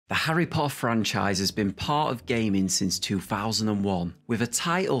The Harry Potter franchise has been part of gaming since 2001, with a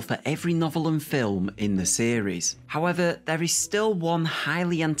title for every novel and film in the series. However, there is still one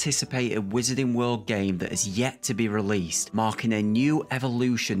highly anticipated Wizarding World game that has yet to be released, marking a new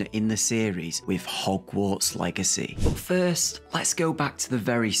evolution in the series with Hogwarts Legacy. But first, let's go back to the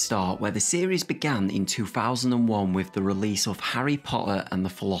very start, where the series began in 2001 with the release of Harry Potter and the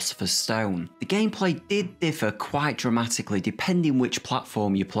Philosopher's Stone. The gameplay did differ quite dramatically depending which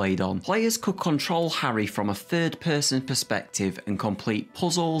platform you played on. Players could control Harry from a third-person perspective and complete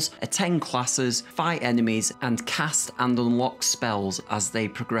puzzles, attend classes, fight enemies, and cast and unlock spells as they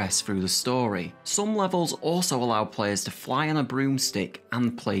progress through the story. Some levels also allow players to fly on a broomstick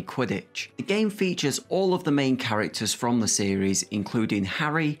and play Quidditch. The game features all of the main characters from the series, including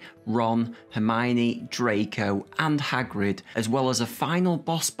Harry, Ron, Hermione, Draco, and Hagrid, as well as a final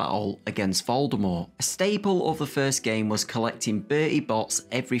boss battle against Voldemort. A staple of the first game was collecting Bertie Bott's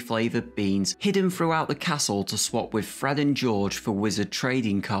every flavoured beans hidden throughout the castle to swap with Fred and George for wizard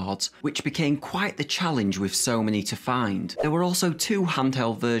trading cards, which became quite the challenge with so many to find. There were also two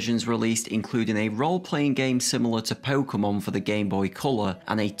handheld versions released, including a role-playing game similar to Pokemon for the Game Boy Color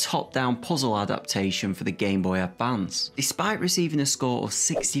and a top-down puzzle adaptation for the Game Boy Advance. Despite receiving a score of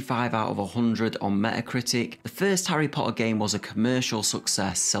 65 out of 100 on Metacritic, the first Harry Potter game was a commercial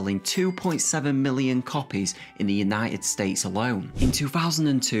success, selling 2.7 million copies in the United States alone. In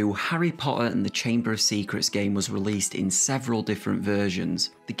 2002, Harry Potter and the Chamber of Secrets game was released in several different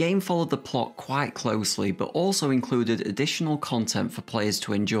versions. The game followed the plot quite closely, but also included additional content for players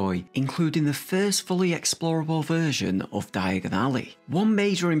to enjoy, including the first fully explorable version of Diagon Alley. One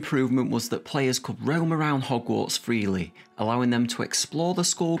major improvement was that players could roam around Hogwarts freely, allowing them to explore the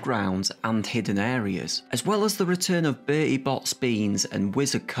school grounds and hidden areas. As well as the return of Bertie Bott's beans and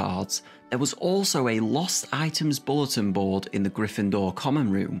wizard cards, there was also a lost items bulletin board in the Gryffindor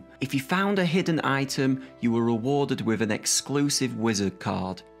common room. If you found a hidden item, you were rewarded with an exclusive wizard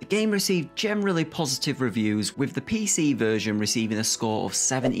card. The game received generally positive reviews, with the PC version receiving a score of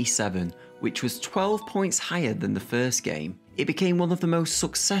 77, which was 12 points higher than the first game. It became one of the most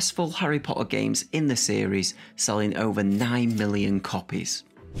successful Harry Potter games in the series, selling over 9 million copies.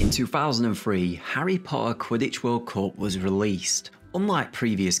 In 2003, Harry Potter Quidditch World Cup was released. Unlike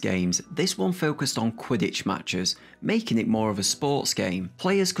previous games, this one focused on Quidditch matches, making it more of a sports game.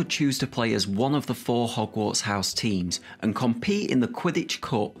 Players could choose to play as one of the 4 Hogwarts house teams and compete in the Quidditch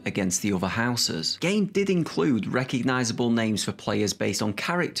Cup against the other houses. The game did include recognisable names for players based on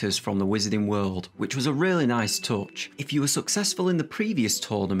characters from the Wizarding World, which was a really nice touch. If you were successful in the previous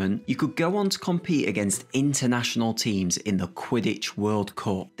tournament, you could go on to compete against international teams in the Quidditch World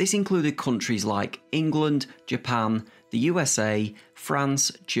Cup. This included countries like England, Japan, the USA,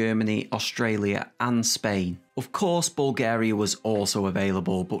 France, Germany, Australia, and Spain. Of course, Bulgaria was also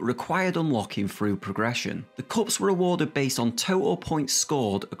available, but required unlocking through progression. The cups were awarded based on total points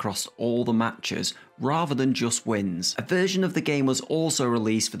scored across all the matches, rather than just wins. A version of the game was also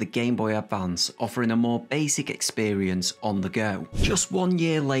released for the Game Boy Advance, offering a more basic experience on the go. Just 1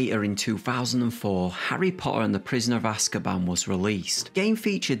 year later, in 2004, Harry Potter and the Prisoner of Azkaban was released. The game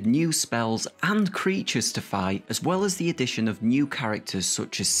featured new spells and creatures to fight, as well as the addition of new characters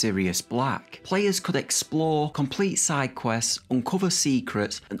such as Sirius Black. Players could explore, complete side quests, uncover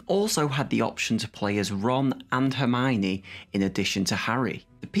secrets, and also had the option to play as Ron and Hermione in addition to Harry.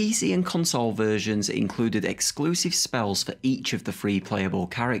 The PC and console versions included exclusive spells for each of the 3 playable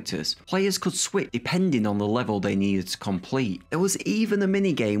characters. Players could switch depending on the level they needed to complete. There was even a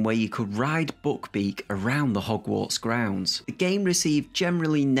minigame where you could ride Buckbeak around the Hogwarts grounds. The game received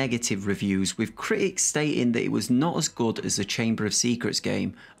generally negative reviews, with critics stating that it was not as good as the Chamber of Secrets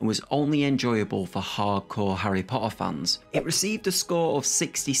game and was only enjoyable for hardcore Harry Potter fans. It received a score of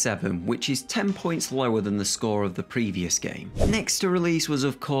 67, which is 10 points lower than the score of the previous game. Next to release was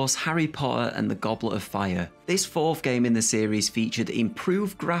of course Harry Potter and the Goblet of Fire. This 4th game in the series featured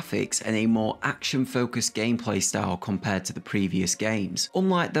improved graphics and a more action-focused gameplay style compared to the previous games.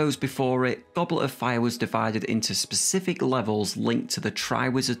 Unlike those before it, Goblet of Fire was divided into specific levels linked to the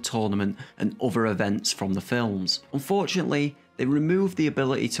Triwizard Tournament and other events from the films. Unfortunately, they removed the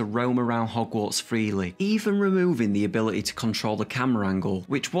ability to roam around Hogwarts freely, even removing the ability to control the camera angle,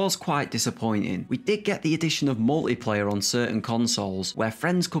 which was quite disappointing. We did get the addition of multiplayer on certain consoles, where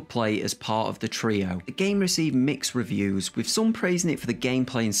friends could play as part of the trio. The game received mixed reviews, with some praising it for the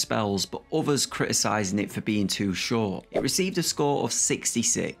gameplay and spells, but others criticising it for being too short. It received a score of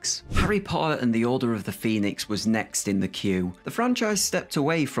 66. Harry Potter and the Order of the Phoenix was next in the queue. The franchise stepped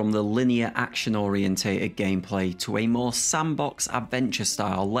away from the linear action-orientated gameplay to a more sandbox sandbox adventure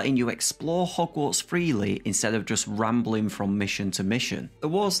style, letting you explore Hogwarts freely instead of just rambling from mission to mission. There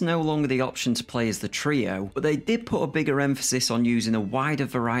was no longer the option to play as the trio, but they did put a bigger emphasis on using a wider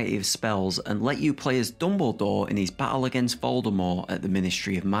variety of spells and let you play as Dumbledore in his battle against Voldemort at the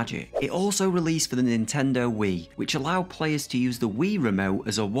Ministry of Magic. It also released for the Nintendo Wii, which allowed players to use the Wii remote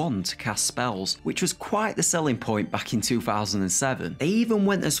as a wand to cast spells, which was quite the selling point back in 2007. They even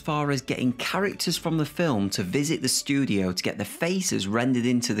went as far as getting characters from the film to visit the studio to get the faces rendered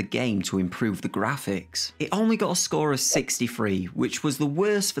into the game to improve the graphics. It only got a score of 63, which was the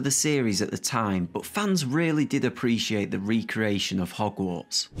worst for the series at the time, but fans really did appreciate the recreation of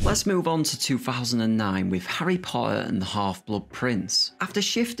Hogwarts. Let's move on to 2009 with Harry Potter and the Half-Blood Prince. After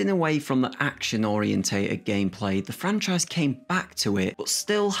shifting away from the action-orientated gameplay, the franchise came back to it, but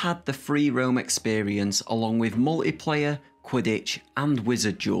still had the free roam experience along with multiplayer, Quidditch, and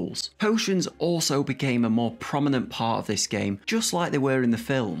wizard duels. Potions also became a more prominent part of this game, just like they were in the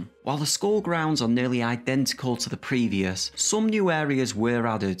film. While the school grounds are nearly identical to the previous, some new areas were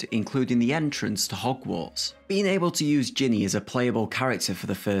added, including the entrance to Hogwarts. Being able to use Ginny as a playable character for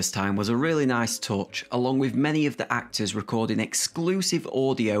the first time was a really nice touch, along with many of the actors recording exclusive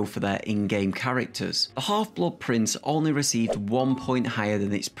audio for their in-game characters. The Half-Blood Prince only received 1 point higher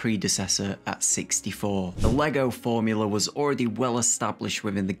than its predecessor at 64. The LEGO formula was already well established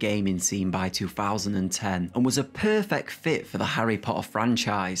within the gaming scene by 2010 and was a perfect fit for the Harry Potter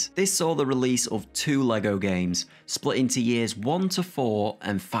franchise. This saw the release of 2 LEGO games, split into years 1 to 4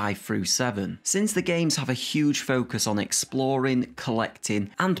 and 5 through 7. Since the games have a huge focus on exploring,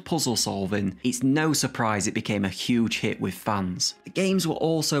 collecting, and puzzle solving, it's no surprise it became a huge hit with fans. The games were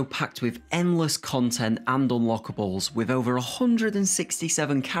also packed with endless content and unlockables, with over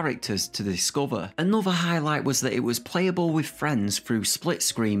 167 characters to discover. Another highlight was that it was playable with friends through split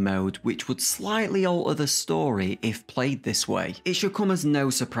screen mode, which would slightly alter the story if played this way. It should come as no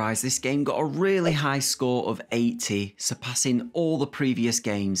surprise this game got a really high score of 80, surpassing all the previous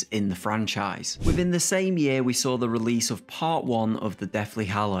games in the franchise. Within the same year, we saw the release of Part 1 of the Deathly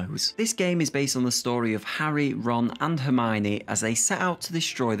Hallows. This game is based on the story of Harry, Ron, and Hermione as they set out to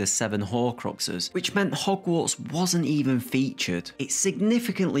destroy the 7 Horcruxes, which meant Hogwarts wasn't even featured. It's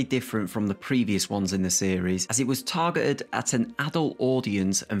significantly different from the previous ones in the series, as it was targeted at an adult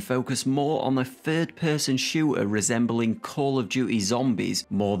audience and focused more on a third-person shooter resembling Call of Duty Zombies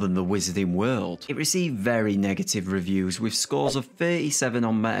more than the Wizarding World. It received very negative reviews with scores of 37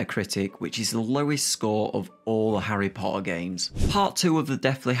 on Metacritic, which is the lowest score of all the Harry Potter games. Part 2 of the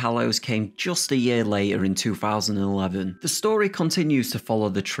Deathly Hallows came just a year later in 2011. The story continues to follow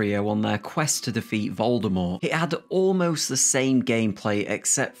the trio on their quest to defeat Voldemort. It had almost the same gameplay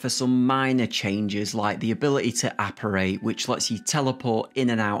except for some minor changes like the ability to apparate, which lets you teleport in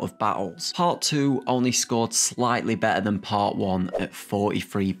and out of battles. Part 2 only scored slightly better than Part 1 at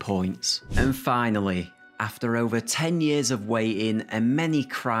 43 points. And finally, after over 10 years of waiting and many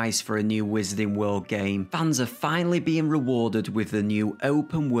cries for a new Wizarding World game, fans are finally being rewarded with the new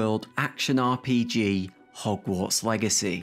open world action RPG, Hogwarts Legacy.